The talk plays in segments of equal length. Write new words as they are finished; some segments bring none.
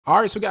All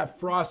right, so we got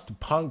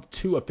Frostpunk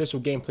 2 official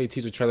gameplay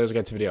teaser trailer. Let's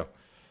get to the video.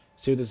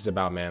 See what this is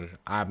about, man.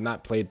 I have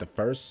not played the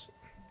first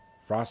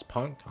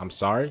Frostpunk. I'm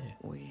sorry.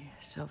 We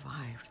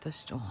survived the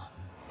storm.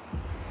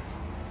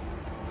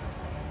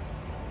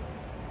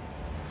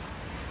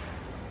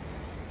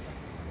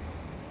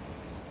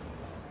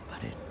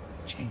 But it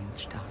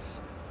changed us.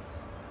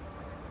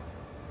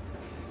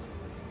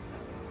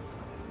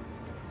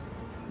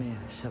 Mere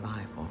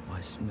survival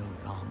was no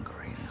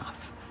longer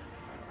enough.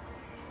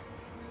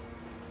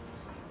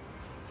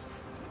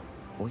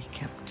 We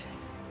kept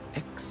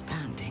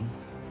expanding.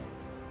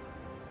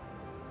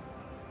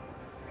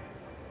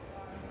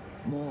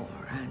 More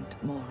and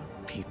more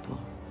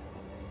people.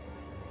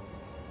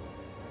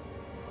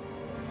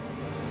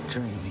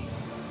 Dreaming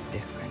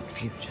different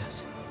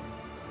futures.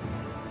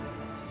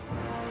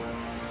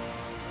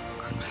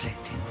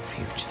 Conflicting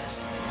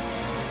futures.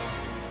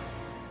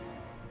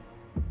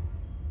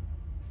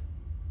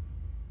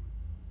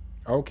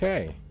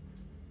 Okay.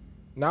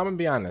 Now I'm gonna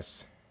be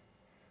honest.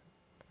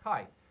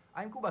 Hi,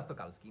 I'm Kuba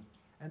Stokalski.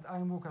 And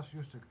I'm Łukasz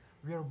Juszczyk.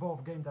 We are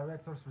both game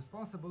directors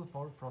responsible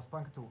for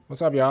Frostpunk 2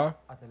 What's up, y'all?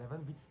 at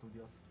 11-bit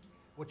Studios.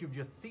 What you've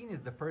just seen is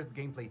the first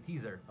gameplay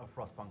teaser of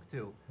Frostpunk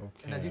 2.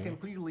 And as you can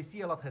clearly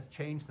see, a lot has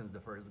changed since the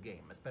first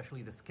game,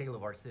 especially the scale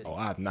of our city. Oh,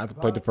 I have not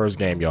played the first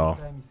game, y'all.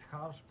 The same is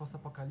harsh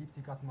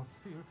post-apocalyptic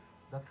atmosphere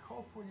that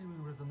hopefully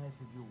will resonate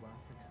with you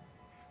once again.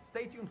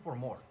 Stay tuned for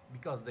more,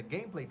 because the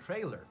gameplay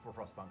trailer for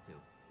Frostpunk 2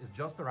 is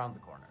just around the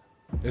corner.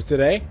 It's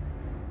today.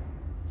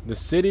 The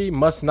city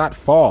must not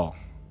fall.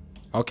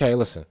 Okay,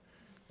 listen.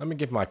 Let me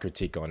give my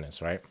critique on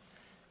this, right?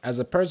 As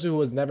a person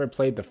who has never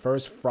played the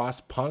first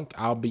Frostpunk,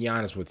 I'll be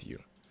honest with you.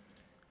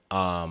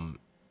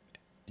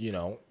 You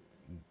know,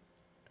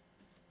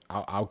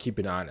 I'll keep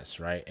it honest,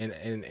 right?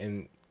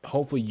 And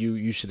hopefully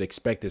you should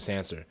expect this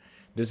answer.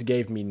 This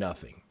gave me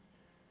nothing.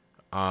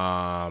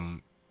 I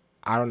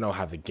don't know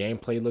how the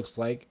gameplay looks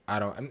like.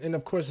 And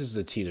of course this is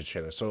a teaser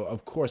trailer, so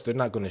of course they're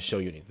not going to show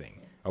you anything.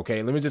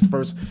 Okay, let me just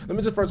first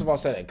of all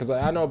say that, because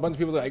I know a bunch of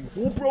people are like,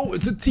 "Well, bro,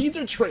 it's a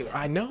teaser trailer."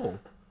 I know.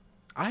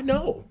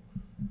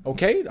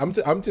 Okay, I'm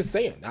just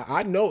saying.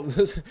 I know.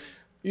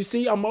 You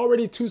see, I'm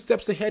already 2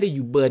 steps ahead of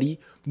you,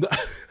 buddy.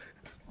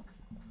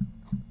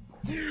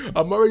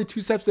 I'm already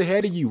 2 steps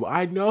ahead of you.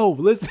 I know.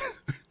 Listen.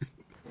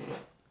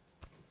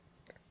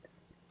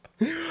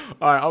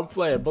 All right, I'm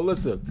playing, but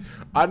listen.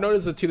 I know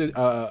there's a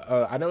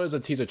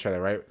teaser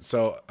trailer, right?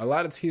 So a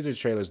lot of teaser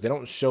trailers, they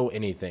don't show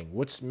anything,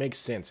 which makes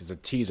sense. It's a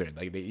teaser,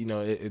 like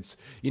it's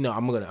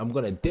I'm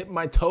gonna dip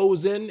my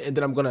toes in, and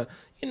then I'm gonna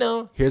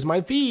here's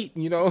my feet,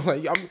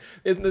 like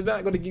it's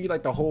not gonna give you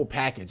like the whole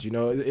package,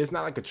 It's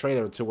not like a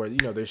trailer to where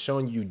they're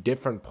showing you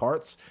different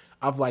parts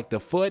of like the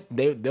foot.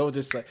 They'll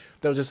just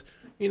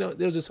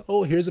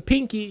oh, here's a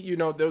pinky,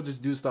 they'll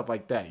just do stuff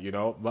like that,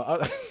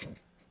 but.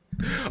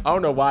 I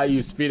don't know why I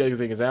use feet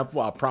as an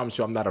example. I promise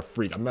you I'm not a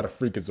freak. I'm not a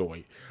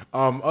freakazoid.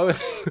 Other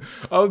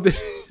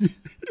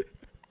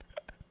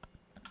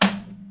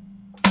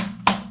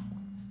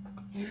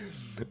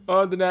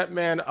than that,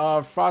 man,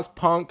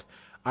 Frostpunk,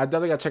 I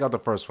definitely gotta check out the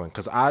first one,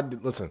 because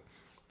listen,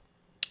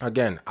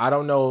 again, I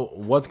don't know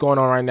what's going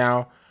on right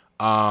now.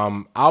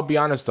 I'll be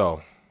honest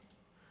though.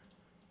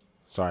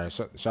 Sorry,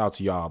 shout out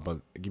to y'all, but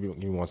give me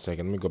 1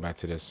 second. Let me go back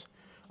to this.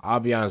 I'll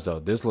be honest though,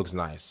 this looks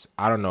nice.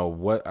 I don't know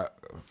what.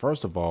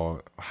 First of all,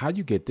 how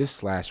you get this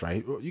slash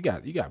right? You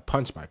got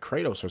punched by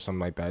Kratos or something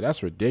like that.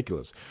 That's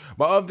ridiculous.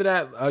 But other than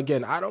that,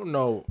 again, I don't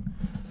know,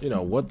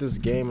 what this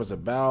game is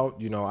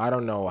about. I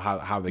don't know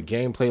how the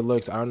gameplay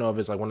looks. I don't know if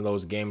it's like one of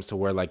those games to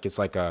where like it's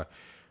like a,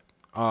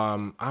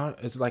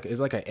 it's like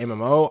an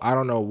MMO. I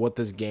don't know what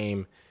this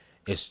game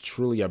is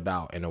truly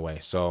about in a way.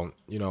 So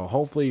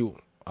hopefully.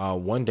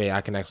 One day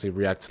I can actually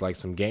react to like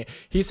some game.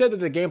 He said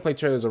that the gameplay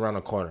trailer is around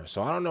the corner,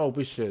 so I don't know if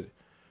we should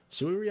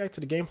we react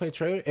to the gameplay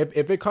trailer?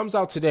 If it comes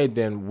out today,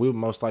 then we're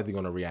most likely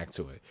going to react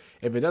to it.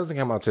 If it doesn't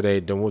come out today,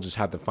 then we'll just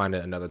have to find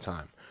it another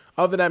time.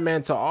 Other than that,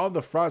 man, to all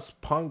the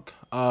Frostpunk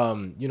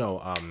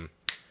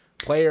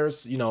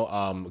players,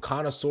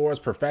 connoisseurs,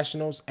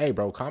 professionals, hey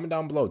bro, comment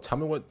down below. Tell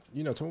me what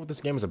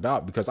this game is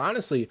about, because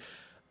honestly,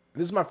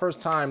 this is my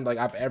first time like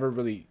I've ever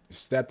really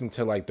stepped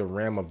into like the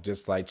realm of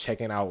just like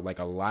checking out like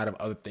a lot of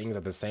other things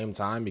at the same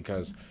time,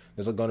 because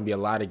there's going to be a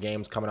lot of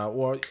games coming out,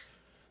 or there's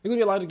going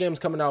to be a lot of games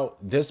coming out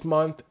this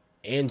month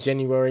and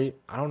January.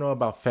 I don't know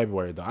about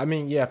February though. I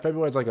mean, yeah,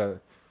 February is like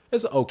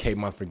it's an okay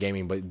month for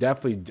gaming, but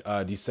definitely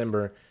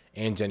December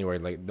and January,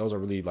 like those are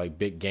really like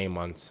big game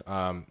months.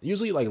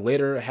 Usually like not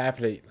later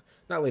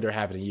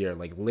half of the year,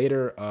 like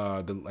later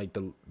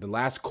the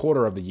last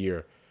quarter of the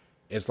year.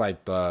 It's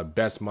like the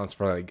best months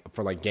for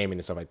gaming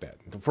and stuff like that.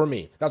 For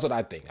me, that's what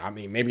I think. I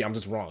mean, maybe I'm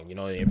just wrong,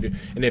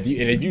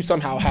 If you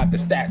somehow have the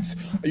stats,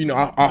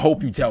 I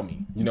hope you tell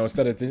me,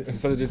 instead of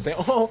just saying,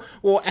 oh,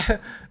 well,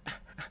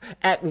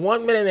 at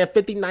 1 minute and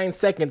 59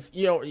 seconds,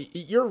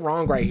 you're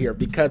wrong right here,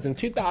 because in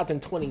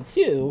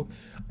 2022,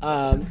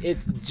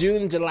 it's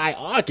June, July,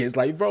 August.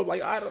 Like, bro,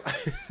 like I don't.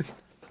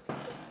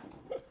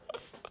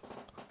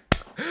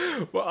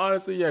 Well,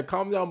 honestly, yeah,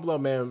 comment down below,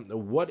 man.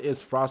 What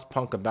is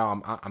Frostpunk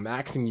about? I'm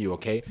asking you,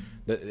 okay?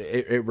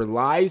 It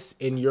relies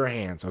in your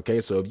hands,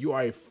 okay? So if you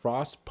are a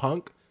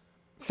Frostpunk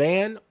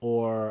fan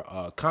or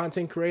a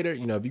content creator,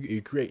 you know,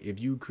 if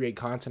you create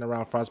content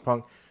around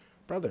Frostpunk,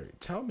 brother,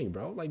 tell me,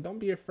 bro. Like, don't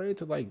be afraid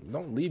to, like,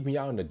 don't leave me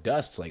out in the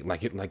dust, like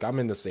I'm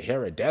in the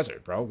Sahara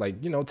Desert, bro.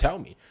 Like, you know, tell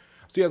me.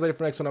 See you guys later for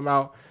the next one. I'm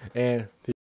out, and peace.